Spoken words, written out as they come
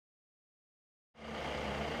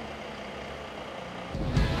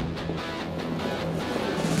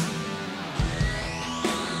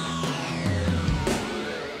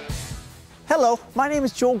Hello, my name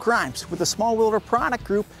is Joel Grimes with the Small Wheel Loader Product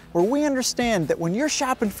Group, where we understand that when you're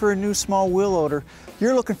shopping for a new small wheel loader,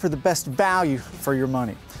 you're looking for the best value for your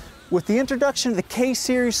money. With the introduction of the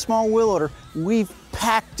K-Series small wheel loader, we've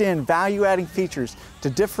packed in value-adding features to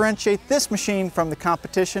differentiate this machine from the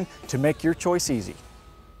competition to make your choice easy.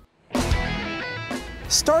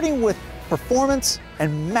 Starting with performance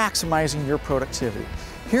and maximizing your productivity.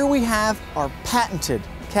 Here we have our patented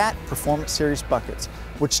CAT Performance Series buckets,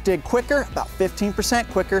 which dig quicker, about 15%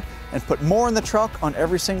 quicker, and put more in the truck on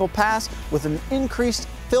every single pass with an increased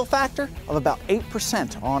fill factor of about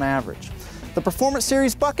 8% on average. The Performance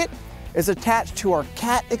Series bucket is attached to our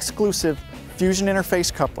CAT exclusive Fusion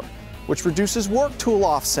interface coupler, which reduces work tool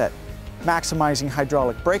offset, maximizing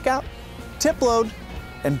hydraulic breakout, tip load,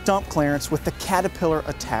 and dump clearance with the Caterpillar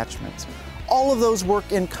attachments. All of those work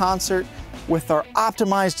in concert with our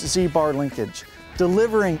optimized Z-bar linkage,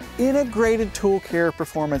 delivering integrated tool carrier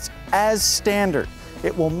performance as standard.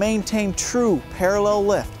 It will maintain true parallel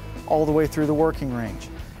lift all the way through the working range.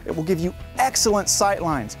 It will give you excellent sight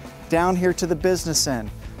lines down here to the business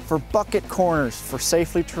end, for bucket corners, for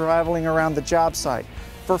safely traveling around the job site,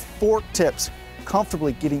 for fork tips,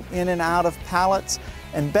 comfortably getting in and out of pallets,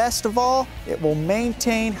 and best of all, it will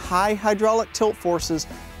maintain high hydraulic tilt forces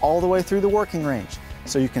all the way through the working range,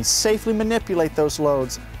 so you can safely manipulate those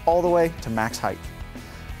loads all the way to max height.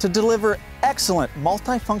 To deliver excellent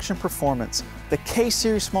multifunction performance, the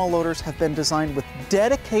K-Series small loaders have been designed with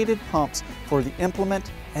dedicated pumps for the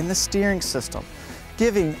implement and the steering system,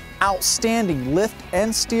 giving outstanding lift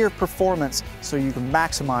and steer performance so you can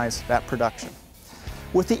maximize that production.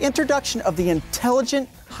 With the introduction of the intelligent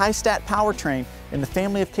high-stat powertrain in the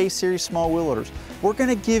family of K-Series small wheel loaders, we're going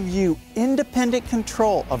to give you independent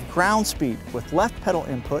control of ground speed with left pedal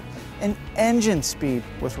input and engine speed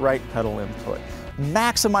with right pedal input,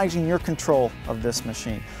 maximizing your control of this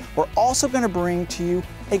machine. We're also going to bring to you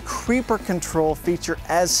a creeper control feature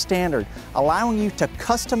as standard, allowing you to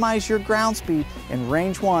customize your ground speed in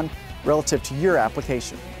range 1 relative to your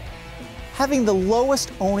application. Having the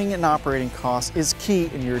lowest owning and operating costs is key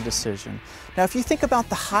in your decision. Now, if you think about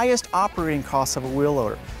the highest operating costs of a wheel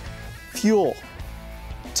loader, fuel,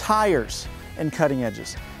 tires, and cutting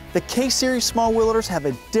edges, the K-Series small wheel loaders have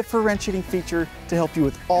a differentiating feature to help you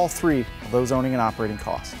with all three of those owning and operating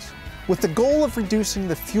costs. With the goal of reducing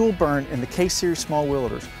the fuel burn in the K-Series small wheel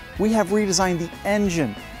loaders, we have redesigned the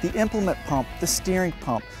engine, the implement pump, the steering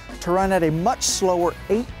pump to run at a much slower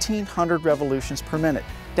 1,800 revolutions per minute,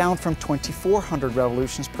 down from 2,400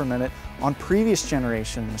 revolutions per minute on previous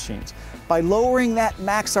generation machines. By lowering that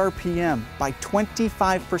max RPM by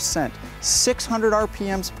 25%, 600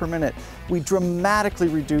 RPMs per minute, we dramatically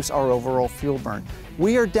reduce our overall fuel burn.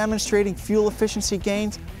 We are demonstrating fuel efficiency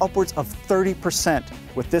gains upwards of 30%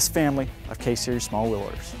 with this family of K-Series small wheel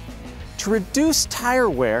loaders. To reduce tire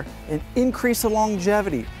wear and increase the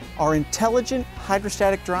longevity, our intelligent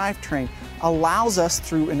hydrostatic drivetrain allows us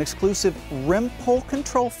through an exclusive rim pull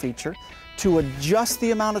control feature to adjust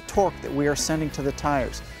the amount of torque that we are sending to the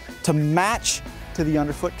tires to match to the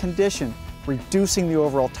underfoot condition, reducing the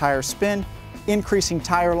overall tire spin, increasing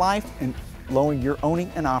tire life, and lowering your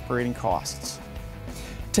owning and operating costs.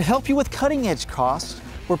 To help you with cutting edge costs,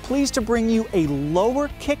 we're pleased to bring you a lower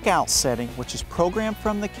kick-out setting, which is programmed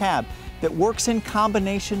from the cab, that works in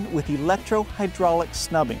combination with electro-hydraulic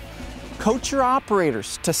snubbing. Coach your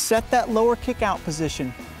operators to set that lower kick-out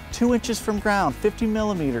position 2 inches from ground, 50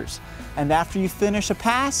 millimeters. And after you finish a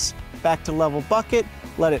pass, back to level bucket,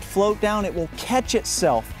 let it float down. It will catch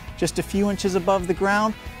itself just a few inches above the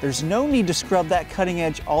ground. There's no need to scrub that cutting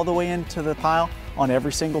edge all the way into the pile on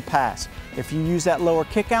every single pass. If you use that lower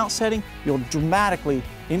kick-out setting, you'll dramatically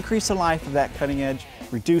increase the life of that cutting edge,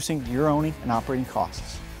 reducing your owning and operating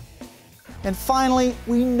costs. And finally,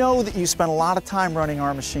 we know that you spend a lot of time running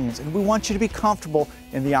our machines, and we want you to be comfortable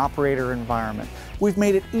in the operator environment. We've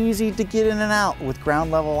made it easy to get in and out with ground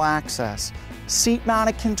level access,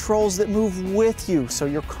 seat-mounted controls that move with you so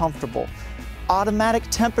you're comfortable, automatic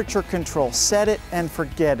temperature control, set it and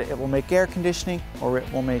forget it. It will make air conditioning or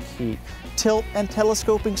it will make heat. Tilt and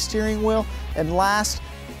telescoping steering wheel, and last,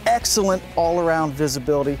 excellent all-around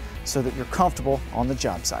visibility so that you're comfortable on the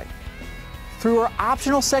job site. Through our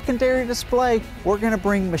optional secondary display, we're going to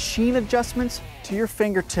bring machine adjustments to your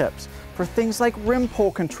fingertips for things like rim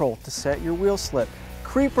pull control to set your wheel slip,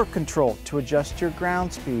 creeper control to adjust your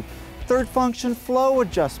ground speed, third function flow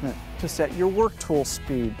adjustment to set your work tool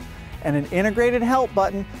speed, and an integrated help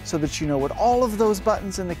button so that you know what all of those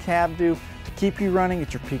buttons in the cab do to keep you running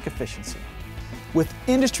at your peak efficiency. With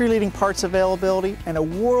industry-leading parts availability and a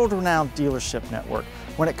world-renowned dealership network,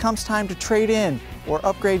 When it comes time to trade in or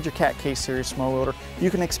upgrade your Cat K Series snow loader,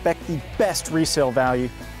 you can expect the best resale value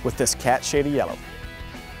with this Cat Shade of Yellow.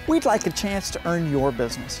 We'd like a chance to earn your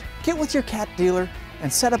business. Get with your Cat dealer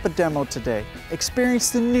and set up a demo today. Experience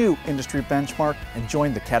the new industry benchmark and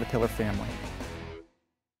join the Caterpillar family.